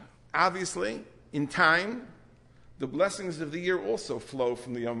 Obviously, in time, the blessings of the year also flow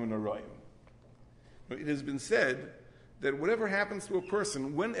from the Yom HaNorayim. It has been said that whatever happens to a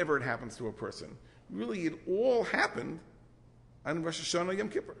person, whenever it happens to a person, really it all happened on Rosh Hashanah Yom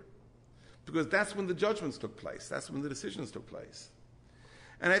Kippur. Because that's when the judgments took place. That's when the decisions took place.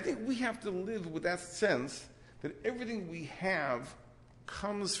 And I think we have to live with that sense that everything we have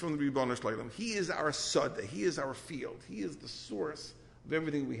comes from the Ribono Shel Olam. He is our Sadeh. He is our field. He is the source of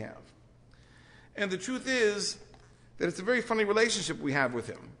everything we have. And the truth is that it's a very funny relationship we have with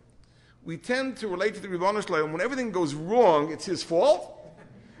him. We tend to relate to the Ribono Shel Olam. When everything goes wrong, it's his fault.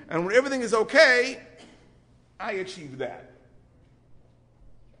 And when everything is okay, I achieved that.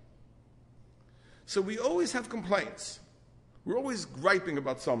 So we always have complaints. We're always griping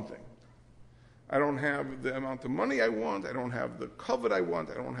about something. I don't have the amount of money I want. I don't have the covet I want.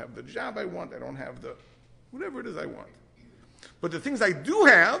 I don't have the job I want. I don't have the whatever it is I want. But the things I do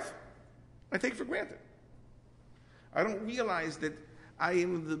have, I take for granted. I don't realize that I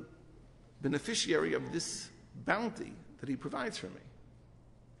am the beneficiary of this bounty that he provides for me.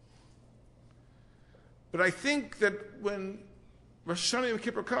 But I think that when Rosh Hashanah Yom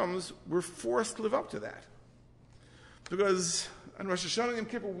Kippur comes, we're forced to live up to that. Because on Rosh Hashanah Yom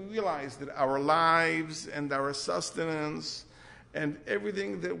Kippur, we realize that our lives and our sustenance and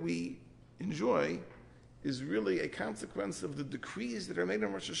everything that we enjoy is really a consequence of the decrees that are made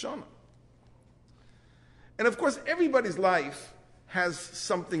on Rosh Hashanah. And of course, everybody's life has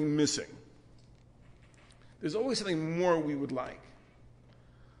something missing. There's always something more we would like.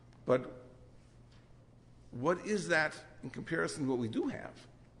 But what is that in comparison to what we do have?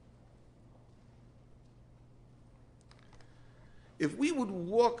 If we would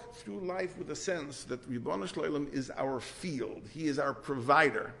walk through life with a sense that Ribono Shel Olam is our field, he is our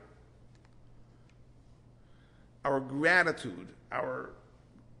provider, our gratitude, our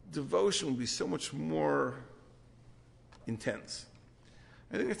devotion will be so much more intense.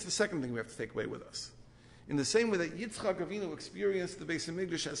 I think that's the second thing we have to take away with us. In the same way that Yitzchak Avinu experienced the Beis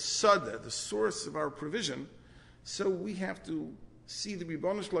Hamikdash as Sadeh, the source of our provision, so we have to see the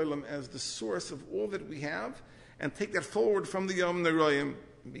Ribono Shel Olam as the source of all that we have and take that forward from the Yom HaNorayim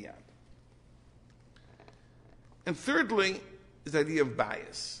and beyond. And thirdly is the idea of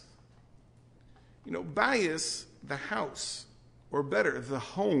bias. You know, bias, the house, or better, the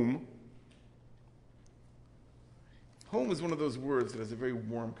home. Home is one of those words that has a very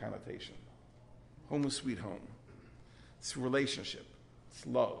warm connotation. Home is sweet home. It's relationship. It's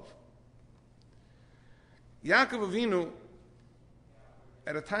love. Yaakov Avinu,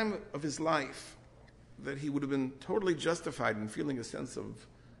 at a time of his life that he would have been totally justified in feeling a sense of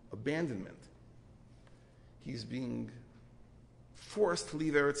abandonment, he's being forced to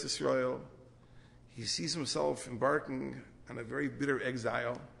leave Eretz Yisrael. He sees himself embarking on a very bitter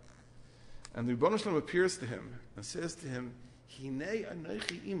exile. And the Ribono Shel Olam appears to him and says to him, Hinei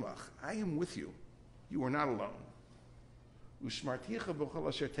anochi imach, I am with you. You are not alone. Ushmarticha b'chol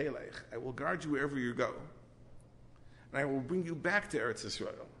asher telech, I will guard you wherever you go. And I will bring you back to Eretz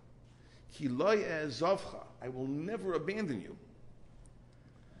Yisrael. Ki lo ye'ezavcha, I will never abandon you.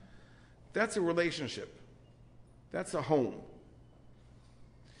 That's a relationship. That's a home.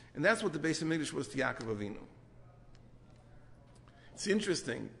 And that's what the Beis Hamikdash was to Yaakov Avinu. It's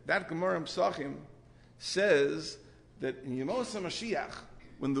interesting. That Gemara in Psachim says that in Yemos HaMashiach,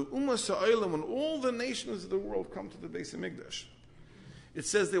 when the Ummah Ha'olam, when all the nations of the world come to the Beis Hamikdash, it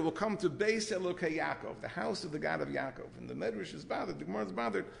says they will come to Beis Elokei Yaakov, the house of the God of Yaakov. And the Medrash is bothered, the Gemara is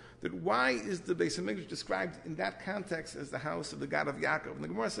bothered, that why is the Beis Hamikdash described in that context as the house of the God of Yaakov? And the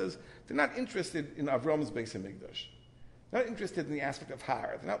Gemara says they're not interested in Avram's Beis Hamikdash. They're not interested in the aspect of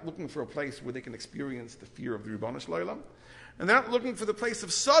Har. They're not looking for a place where they can experience the fear of the Ribono Shel Olam. And they're not looking for the place of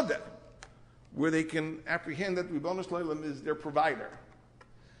Sadeh, where they can apprehend that the Ribono Shel Olam is their provider.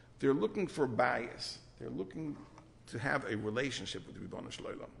 They're looking for bias. They're looking to have a relationship with the Ribono Shel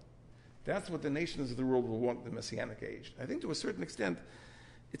Olam. That's what the nations of the world will want in the Messianic age. I think to a certain extent,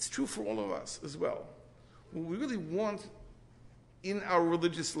 it's true for all of us as well. What we really want in our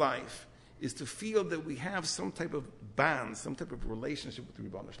religious life is to feel that we have some type of bond, some type of relationship with the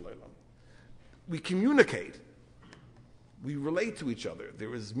Ribono Shel Olam. we communicate. We relate to each other.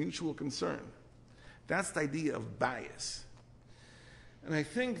 There is mutual concern. That's the idea of bias. And I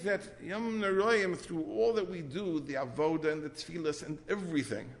think that Yom Neroyim, through all that we do, the avoda and the tefillas and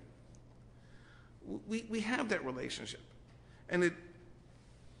everything, we have that relationship. And it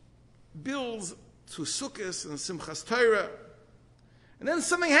builds to Sukkos and Simchas Torah. And then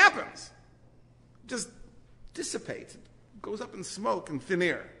something happens. It just dissipates. It goes up in smoke and thin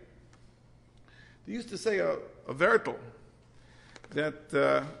air. They used to say a vertel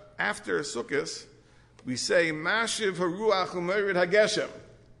that after Sukkos, we say, Mashiv haruach umerid hageshem.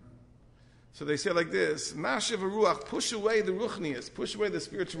 So they say like this, Mashiv haruach, push away the ruchnius, push away the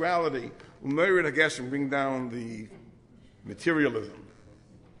spirituality, umerid hageshem, bring down the materialism,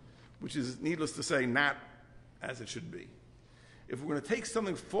 which is, needless to say, not as it should be. If we're going to take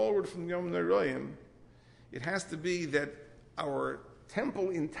something forward from Yom Neroyim, it has to be that our temple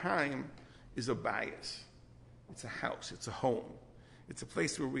in time is a bias. It's a house, it's a home. It's a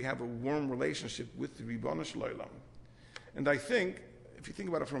place where we have a warm relationship with the Ribono Shel Olam. And I think, if you think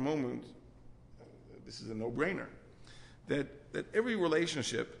about it for a moment, this is a no-brainer, that every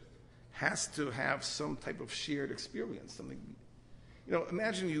relationship has to have some type of shared experience. Something,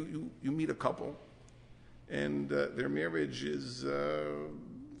 imagine you meet a couple, and their marriage is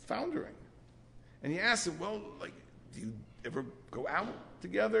foundering. And you ask them, well, do you ever go out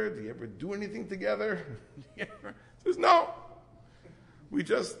together? Do you ever do anything together? He says, no. We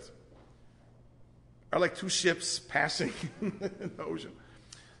just are like two ships passing in the ocean.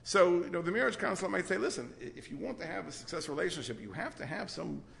 So, the marriage counselor might say, listen, if you want to have a successful relationship, you have to have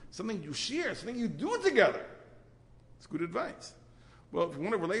something you share, something you do together. It's good advice. Well, if you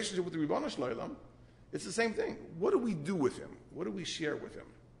want a relationship with the Ribono Shel Olam, it's the same thing. What do we do with him? What do we share with him?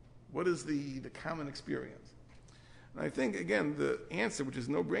 What is the common experience? And I think, again, the answer, which is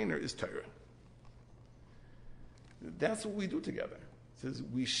no-brainer, is Torah. That's what we do together. It says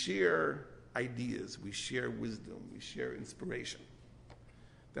we share ideas, we share wisdom, we share inspiration.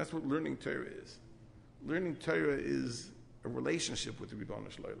 That's what learning Torah is. Learning Torah is a relationship with the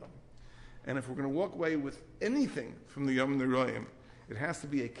Ribono Shel Olam. And if we're going to walk away with anything from the Yom Neroyim, it has to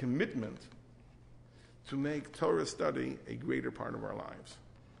be a commitment to make Torah study a greater part of our lives.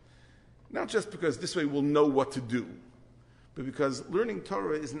 Not just because this way we'll know what to do, but because learning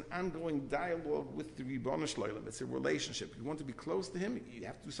Torah is an ongoing dialogue with the Ribono Shel Olam. It's a relationship. You want to be close to him, you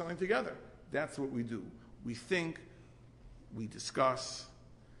have to do something together. That's what we do. We think, we discuss,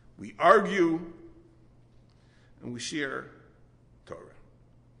 we argue, and we share Torah.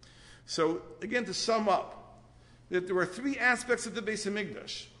 So, again, to sum up, that there are three aspects of the Beis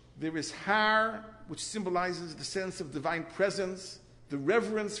HaMikdash. There is Har, which symbolizes the sense of divine presence, the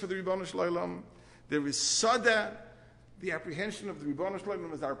reverence for the Ribono Shel Olam. There is Sada, the apprehension of the Ribono Shel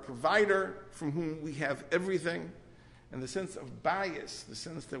Olam as our provider, from whom we have everything, and the sense of bias, the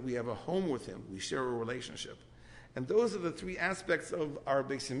sense that we have a home with him, we share a relationship. And those are the three aspects of our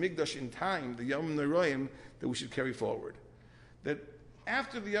Beis HaMikdash in time, the Yom Neroyim, that we should carry forward. That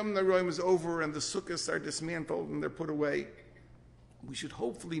after the Yom Neroyim is over and the Sukkos are dismantled and they're put away, we should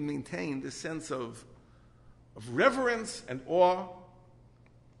hopefully maintain this sense of reverence and awe,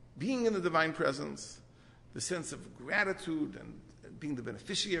 being in the divine presence, the sense of gratitude and being the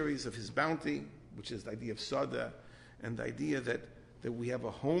beneficiaries of his bounty, which is the idea of Sada, and the idea that we have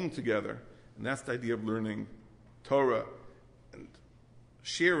a home together, and that's the idea of learning Torah and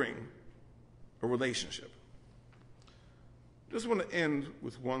sharing a relationship. I just want to end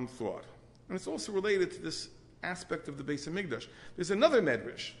with one thought, and it's also related to this aspect of the Beis HaMikdash. There's another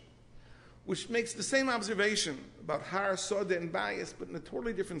medrash which makes the same observation about Har, Sada, and bias, but in a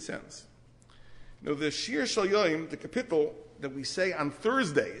totally different sense. The Shir Shel Yom, the capital that we say on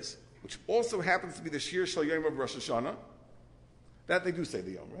Thursdays, which also happens to be the Shir Shel Yom of Rosh Hashanah, that they do say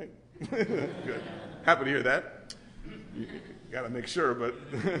the Yom, right? Good. Happy to hear that. You got to make sure, but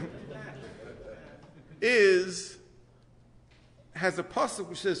has a pasuk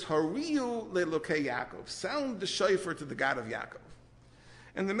which says, Hariyu le'elokei Yaakov, sound the shofar to the God of Yaakov.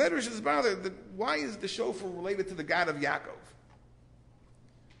 And the Medrash is bothered that why is the shofar related to the God of Yaakov?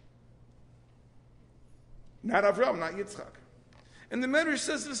 Not Avraham, not Yitzchak. And the Medrash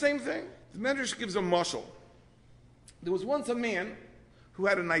says the same thing. The Medrash gives a mashal. There was once a man who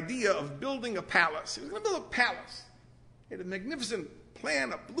had an idea of building a palace. He was going to build a palace. He had a magnificent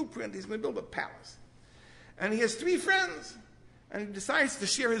plan, a blueprint. He's going to build a palace. And he has three friends. And he decides to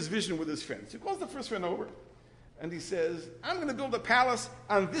share his vision with his friends. He calls the first friend over. And he says, I'm going to build a palace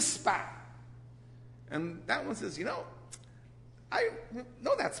on this spot. And that one says, I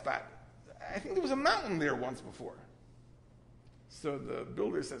know that spot. I think there was a mountain there once before. So the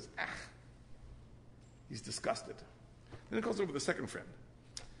builder says, He's disgusted. Then he calls over the second friend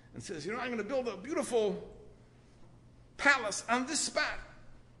and says, I'm going to build a beautiful palace on this spot.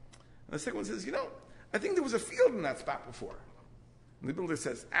 And the second one says, I think there was a field in that spot before. And the builder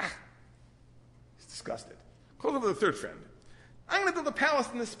says, he's disgusted. Calls over the third friend. I'm going to build a palace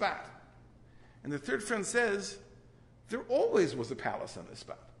in this spot. And the third friend says, there always was a palace on this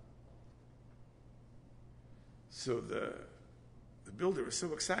spot. So the builder is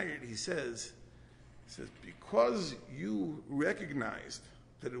so excited, he says, because you recognized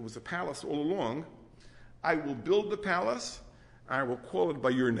that it was a palace all along, I will build the palace, and I will call it by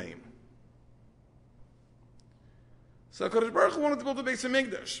your name. So HaKadosh Baruch Hu wanted to build the Beis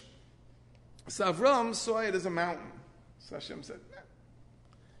HaMikdash. So Avraham saw it as a mountain. So Hashem said,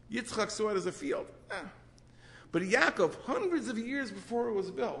 Yitzchak saw it as a field. But Yaakov, hundreds of years before it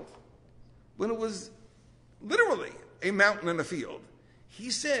was built, when it was literally a mountain and a field, he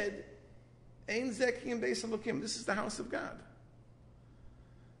said, Ein Zeki and Beis Elokim, this is the house of God.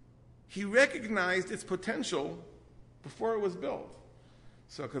 He recognized its potential before it was built.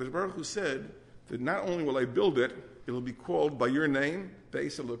 So HaKadosh Baruch Hu said that not only will I build it, it will be called by your name,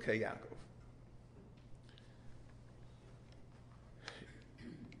 Beis Elokei Yaakov.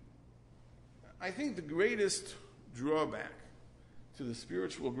 I think the greatest drawback to the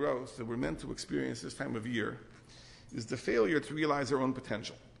spiritual growth that we're meant to experience this time of year is the failure to realize our own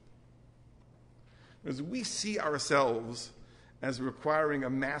potential. As we see ourselves as requiring a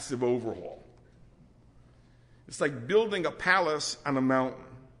massive overhaul. It's like building a palace on a mountain.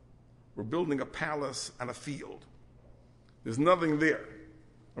 We're building a palace on a field. There's nothing there.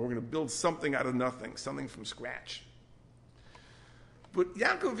 And we're going to build something out of nothing, something from scratch. But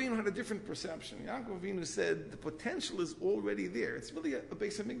Yaakov Avinu had a different perception. Yaakov Avinu said the potential is already there. It's really a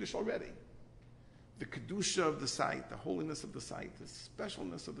Beis HaMikdash already. The kedusha of the site, the holiness of the site, the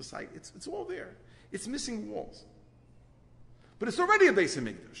specialness of the site, it's all there. It's missing walls. But it's already a Beis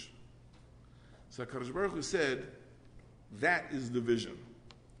HaMikdash. So HaKadosh Baruch Hu said, that is the vision.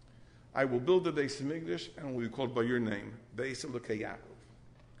 I will build a Beis HaMikdash and it will be called by your name, Beis Elokei Yaakov.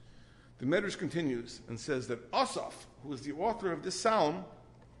 The Medrash continues and says that Asaph, who is the author of this psalm,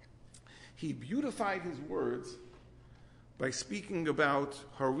 he beautified his words by speaking about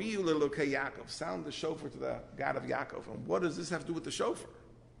Hariu Elokei Yaakov, sound the shofar to the God of Yaakov. And what does this have to do with the shofar?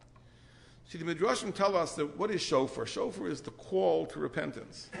 See, the Midrashim tell us that what is shofar? Shofar is the call to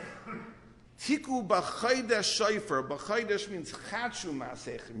repentance. Tiku b'chaydesh shofar. B'chaydesh means chatshu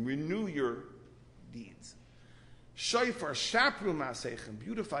ma'asechem, renew your deeds. Shofar, shapru ma'asechem,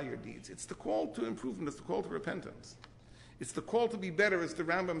 beautify your deeds. It's the call to improvement. It's the call to repentance. It's the call to be better. As the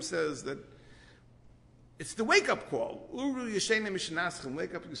Rambam says, that it's the wake-up call. Uru yeshene mishnaschem,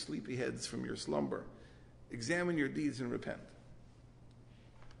 wake up you sleepy heads from your slumber. Examine your deeds and repent.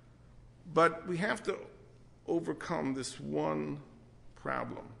 But we have to overcome this one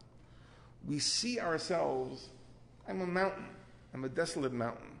problem. We see ourselves, I'm a mountain. I'm a desolate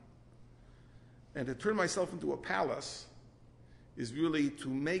mountain. And to turn myself into a palace is really to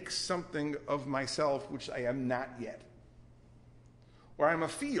make something of myself which I am not yet. Or I'm a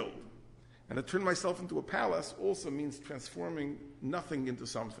field. And to turn myself into a palace also means transforming nothing into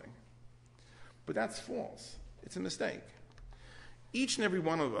something. But that's false. It's a mistake. Each and every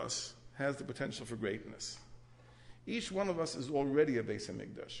one of us has the potential for greatness. Each one of us is already a Beis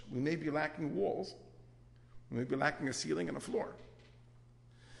HaMikdash. We may be lacking walls. We may be lacking a ceiling and a floor.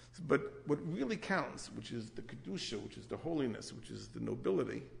 But what really counts, which is the kedusha, which is the holiness, which is the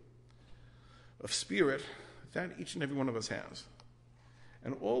nobility of spirit, that each and every one of us has.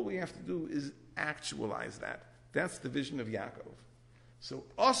 And all we have to do is actualize that. That's the vision of Yaakov. So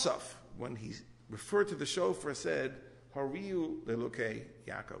Asaph, when he referred to the shofar, said, Hariu Elokei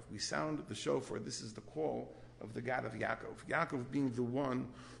Yaakov. We sound the shofar. This is the call of the God of Yaakov. Yaakov being the one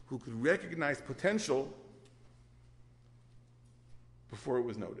who could recognize potential before it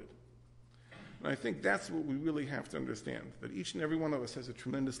was noted. And I think that's what we really have to understand, that each and every one of us has a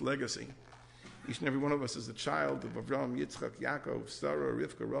tremendous legacy. Each and every one of us is a child of Avraham, Yitzchak, Yaakov, Sarah,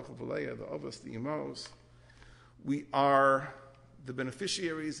 Rivka, Rachel, Leah, the Avos, the Imos. We are the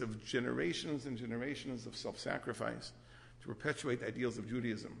beneficiaries of generations and generations of self-sacrifice to perpetuate ideals of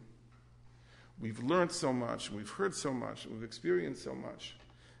Judaism. We've learned so much, we've heard so much, we've experienced so much,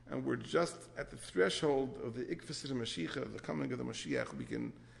 and we're just at the threshold of the Ikvus of Mashiach, the coming of the Mashiach.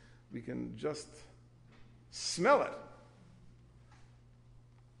 We can just smell it,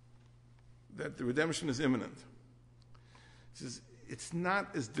 that the redemption is imminent. It's not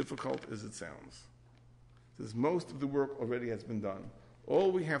as difficult as it sounds. It says most of the work already has been done.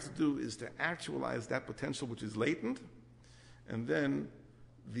 All we have to do is to actualize that potential which is latent, and then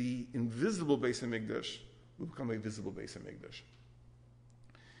the invisible Beis HaMikdash will become a visible Beis HaMikdash.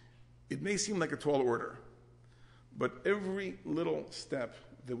 It may seem like a tall order, but every little step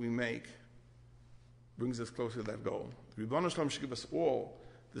that we make brings us closer to that goal. The Rebbeinu Shalom should give us all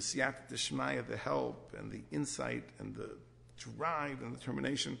the siyata d'shmaya, the help and the insight and the drive and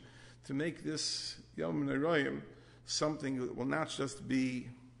determination to make this Yom Neroyim something that will not just be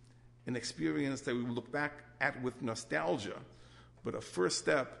an experience that we will look back at with nostalgia, but a first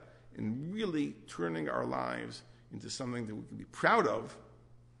step in really turning our lives into something that we can be proud of,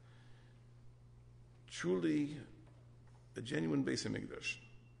 truly a genuine Beis HaMikdash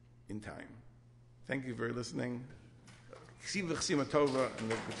in time. Thank you for listening. Chsiva Tova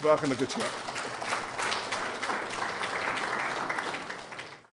and the good Shema.